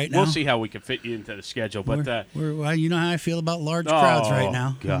crowds right now. We'll see how we can fit you into the schedule. But well, you know how I feel about large crowds right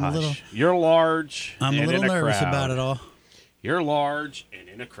now. Gosh. You're large. I'm a little nervous about it all. You're large and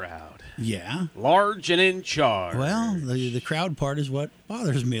in a crowd. Yeah. Large and in charge. Well, the crowd part is what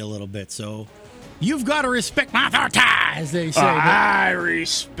bothers me a little bit. So you've got to respect my authority, as they say. I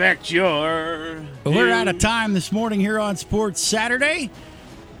respect your... But we're out of time this morning here on Sports Saturday.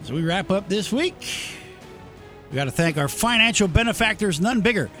 As we wrap up this week, we got to thank our financial benefactors, none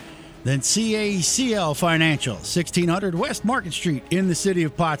bigger than CACL Financial, 1600 West Market Street in the city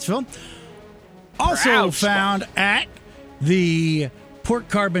of Pottsville. Also found at the Port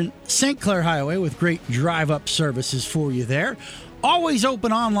Carbon St. Clair Highway with great drive-up services for you there. Always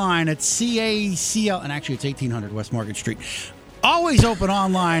open online at CACL, and actually it's 1800 West Market Street. Always open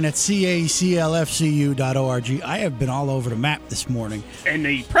online at caclfcu.org. I have been all over the map this morning. And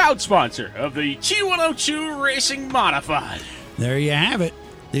the proud sponsor of the T102 Racing Modified. There you have it.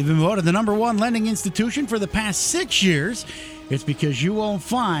 They've been voted the #1 lending institution for the past 6 years. It's because you won't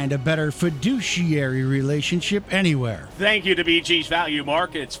find a better fiduciary relationship anywhere. Thank you to BG's Value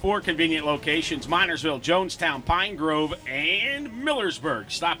Markets. 4 convenient locations: Minersville, Jonestown, Pine Grove, and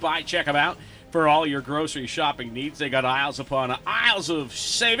Millersburg. Stop by, check them out for all your grocery shopping needs. They got aisles upon aisles of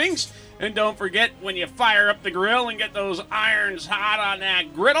savings. And don't forget, when you fire up the grill and get those irons hot on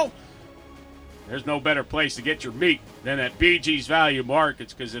that griddle, there's no better place to get your meat than at BG's Value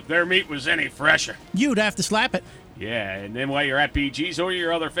Markets, because if their meat was any fresher, you'd have to slap it. Yeah, and then while you're at BG's or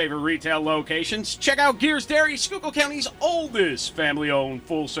your other favorite retail locations, check out Gears Dairy, Schuylkill County's oldest family-owned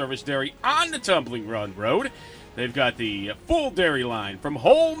full-service dairy on the Tumbling Run Road. They've got the full dairy line from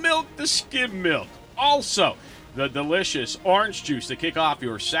whole milk to skim milk. Also, the delicious orange juice to kick off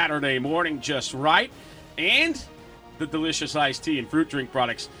your Saturday morning just right. And the delicious iced tea and fruit drink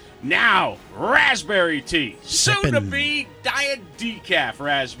products. Now, raspberry tea. Soon to be Diet Decaf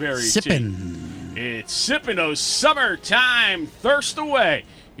raspberry tea. It's sipping those summertime thirst away.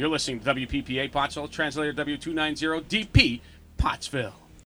 You're listening to WPPA Pottsville, translator W290DP Pottsville.